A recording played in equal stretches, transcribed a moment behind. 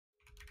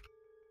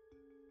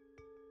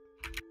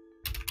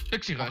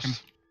Pixie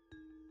Rust.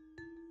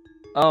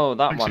 Oh,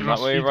 that one that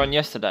we were on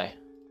yesterday.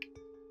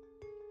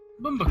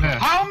 Yeah.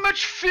 How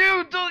much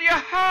fuel do you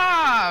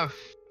have?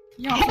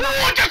 Yeah.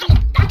 I just done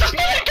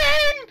it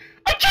again!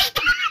 I just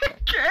done it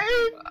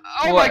again!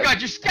 Oh my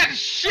god, you scared the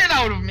shit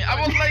out of me. I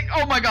was like,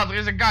 oh my god,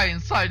 there's a guy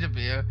inside of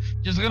here.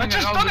 Just running I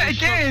just around done with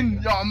it a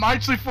again! Yo, I'm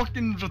actually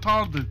fucking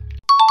retarded.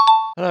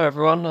 Hello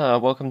everyone,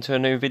 welcome to a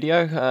new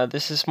video.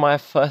 This is my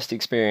first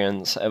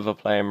experience ever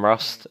playing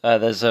Rust.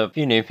 There's a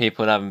few new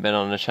people that haven't been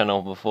on the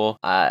channel before,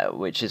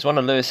 which is one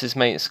of Lewis's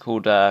mates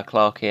called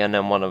Clarky, and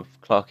then one of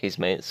Clarky's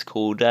mates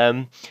called,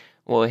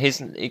 well,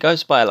 he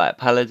goes by like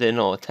Paladin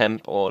or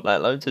Temp or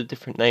like loads of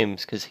different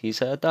names because he's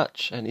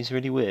Dutch and he's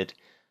really weird.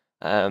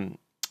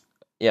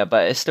 Yeah,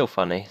 but it's still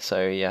funny,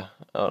 so yeah,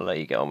 I'll let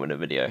you get on with the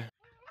video.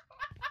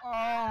 Oh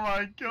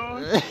my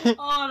god.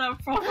 Oh, that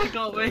probably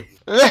got me.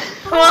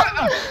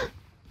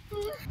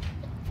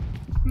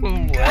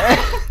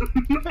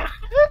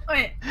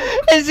 Wait.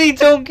 Is he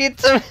talking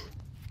to me?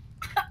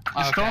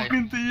 He's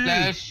talking to you.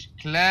 Slash,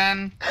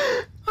 clan,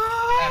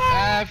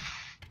 FF.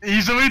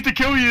 He's about to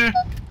kill you.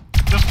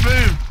 Just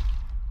move.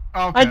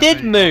 Okay, I did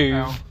there you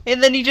move, go.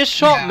 and then he just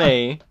shot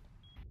me.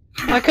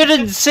 I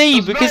couldn't see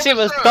There's because no it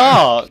was return.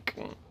 dark.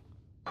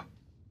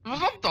 It was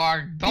not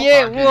dark. Not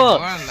Yeah, dark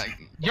what? anymore, like,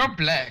 you're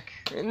black.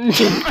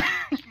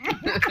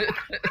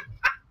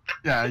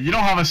 Yeah, you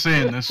don't have a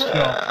say in this. Sure.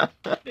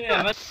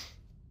 Yeah, but...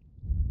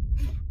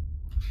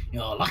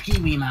 You're lucky,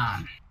 wee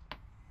man.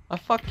 I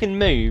fucking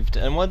moved,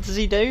 and what does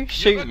he do?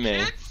 Shoot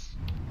me.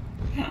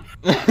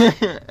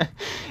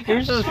 It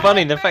was just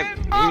funny, the fact...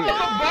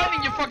 Stop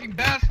running, you fucking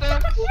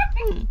bastard!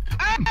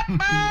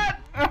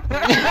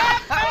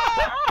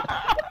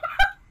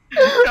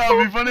 Yeah,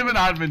 it'd be funny if an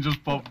admin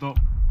just popped up.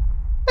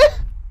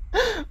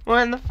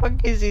 Why in the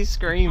fuck is he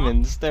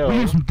screaming still?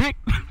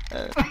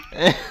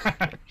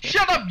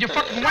 Shut up, you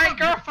fucking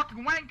wanker!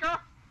 Fucking wanker!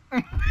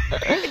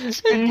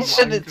 And you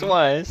said it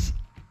twice.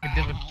 With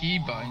different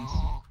keybinds.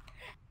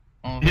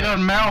 Oh, Here,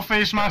 metal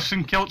face masks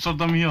and kilts are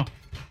them here.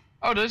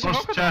 oh, there's a First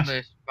rocket chest. on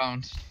this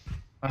bounce.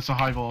 That's a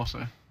high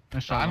velocity.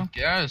 Nice I try. don't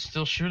care, it's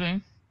still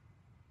shooting.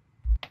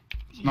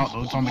 It's not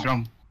though, it's on the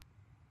ground.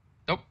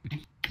 Nope.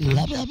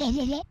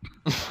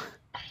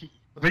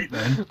 Right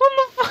then. What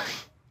the fuck?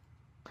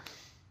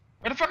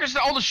 Where the fuck is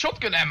all the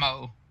shotgun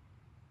ammo?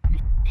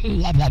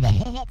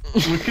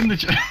 Look in the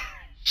chat.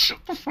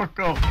 Shut the fuck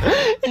up.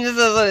 It just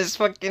has like this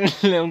fucking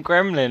little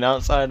gremlin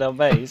outside our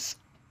base.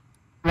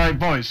 Right,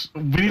 boys,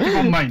 we need to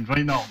go mine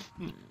right now.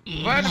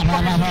 Where the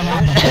fuck is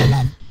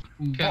the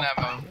shotgun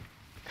ammo?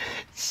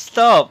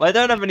 Stop! I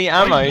don't have any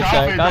ammo, Like so I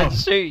Daffy can't Duck.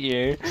 shoot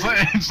you.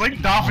 It's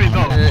like Daffy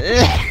Duck.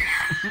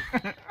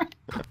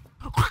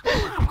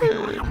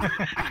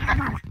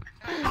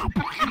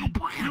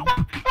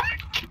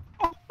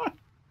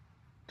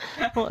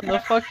 What the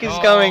fuck is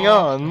going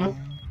on?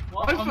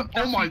 What?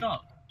 Oh my-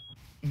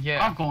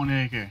 Yeah, I'm going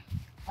AK. I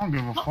don't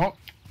give a fuck.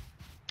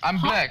 I'm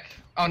black.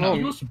 Oh no.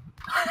 You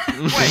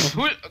Wait,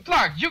 who?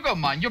 Clark, you go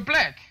mine, you're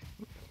black.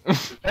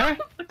 Eh?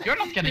 You're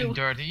not getting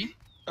dirty.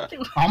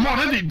 I'm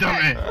already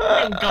dirty.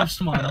 little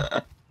ghost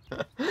miner.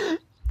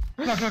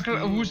 Clark,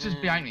 who's this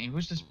behind me?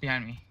 Who's this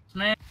behind me?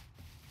 Man,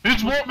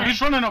 Who's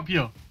running up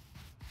here?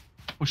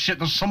 Oh shit,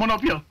 there's someone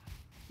up here.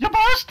 You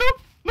bastard!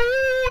 No,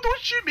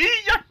 don't shoot me,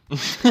 you...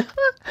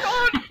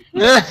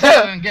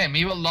 Second game,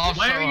 he will laugh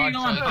so Where are hard you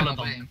going, so it's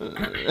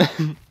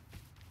Paladin?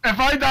 If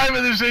I die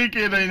with this AK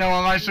right now,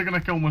 I'm actually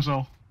gonna kill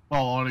myself. Well,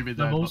 I'll already be dead,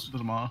 but Doubles. it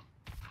doesn't matter.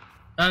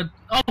 oh!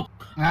 Oh shit,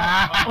 I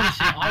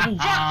will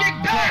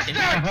Fucking bastard!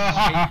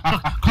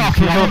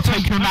 Clarky, I will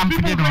take your man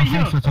for dinner.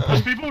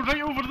 There's people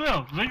right over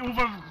there, right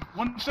over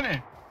one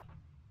city.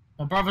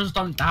 My brothers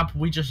don't dab,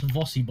 we just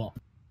vossy bot.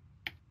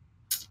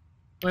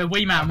 Wait,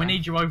 wee man, we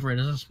need you over here.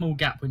 There's a small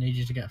gap we need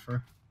you to get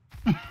through.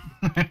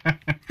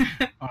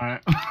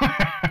 Alright.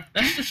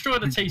 Let's destroy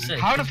the TC.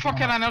 How the fuck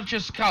can I not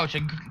just couch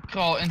and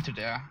crawl into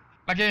there?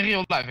 Like in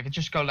real life, I could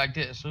just go like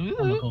this. my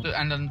God.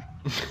 And then...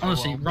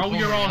 Honestly, well, roll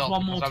your before we eyes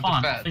one more because I'm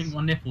time. I fat. think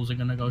my nipples are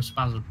gonna go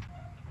spasm.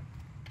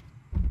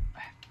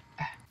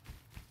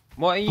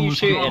 What are you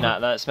shooting at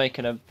that's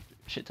making a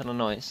shit ton of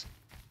noise?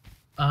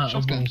 A wall.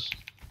 Shotguns.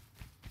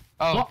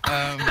 Oh, What?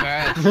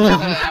 where?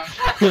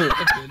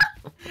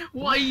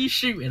 What are you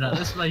shooting at?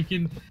 That's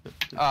making.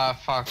 Ah,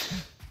 fuck.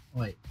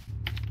 Wait.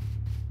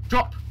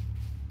 Drop.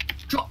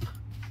 Drop.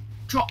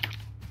 Drop.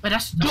 Wait,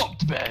 that's. Drop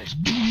the bags.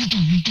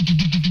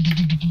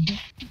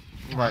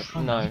 Right,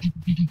 no.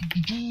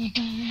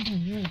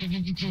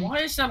 Why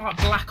is there like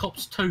Black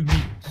Ops 2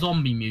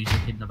 zombie music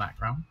in the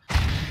background?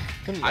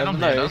 I don't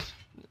know.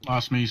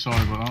 That's me,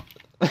 sorry about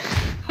that.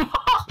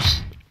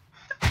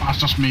 That's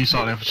just me,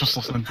 sorry, I was just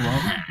listening to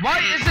that. Why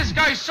is this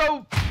guy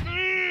so...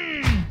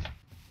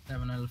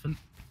 Have an elephant.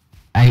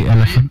 Hey,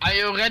 elephant. Are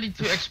you ready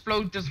to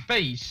explode this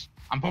base?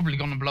 I'm probably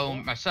gonna blow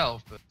him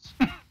myself,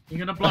 but... You're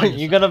gonna blow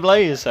You're gonna blow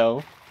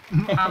yourself.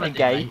 Paladin,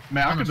 Okay. mate.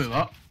 Mate, I could do Honestly.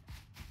 that.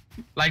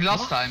 Like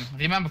last time,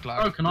 remember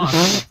Clark? Broken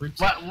eyes.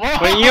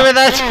 What? But you were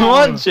there to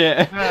watch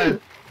it. Yeah.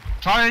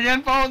 Try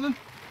again, Paladin.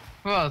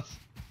 What?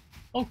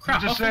 Oh I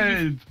crap! just I thought you-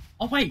 said.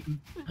 Oh wait,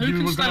 who you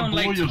can were stay gonna on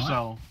blow late tonight?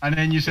 yourself, and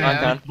then you said I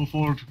can.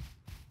 before.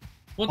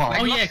 What? What?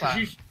 Oh Like yeah, last cause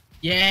time. you.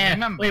 Yeah.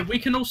 Remember. Wait, we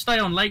can all stay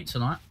on late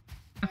tonight.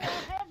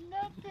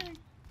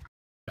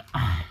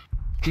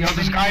 Yo,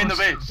 there's a guy in the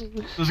base.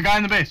 There's a guy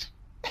in the base.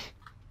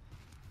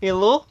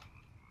 Hello?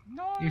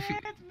 If you-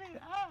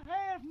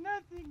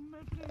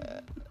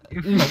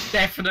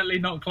 Definitely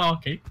not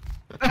Clarky.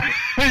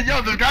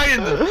 Yo, there's a guy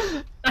in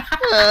there.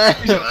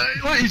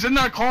 Look, he's in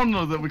that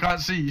corner that we can't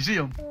see. You see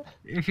him?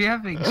 If you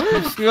have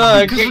exposed...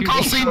 Yeah, Because we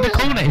can't see in the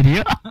corner,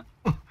 idiot!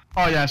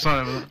 Oh yeah,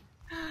 sorry about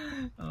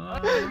Uh,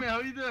 that. How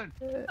you doing?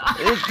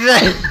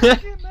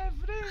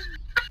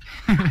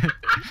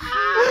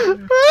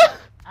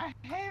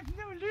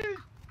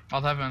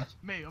 What happened?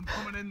 Mate, I'm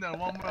coming in there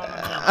one way or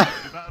another.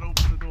 You better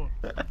open the door.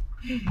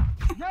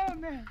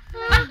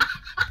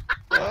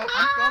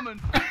 I'm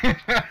coming.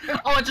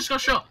 oh, I just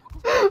got shot.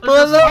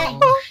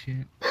 Oh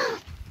shit.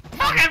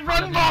 Fucking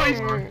run, boys!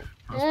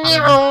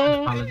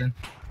 Paladin.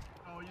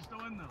 Oh, you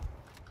still in there?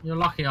 You're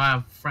lucky I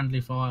have friendly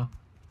fire.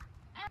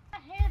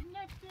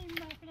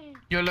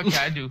 You're lucky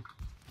I do.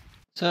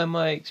 So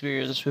my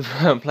experience with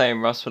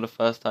playing Rust for the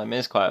first time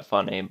is quite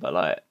funny, but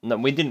like no,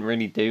 we didn't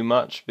really do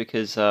much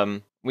because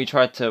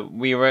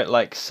we were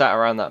like sat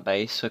around that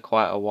base for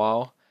quite a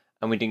while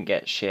and we didn't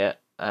get shit.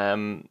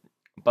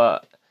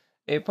 But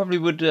it probably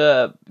would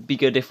be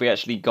good if we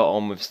actually got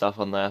on with stuff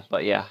on there.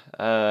 But yeah,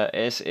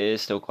 it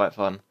is still quite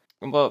fun.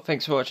 Well,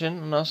 thanks for watching,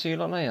 and I'll see you a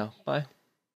lot later. Bye.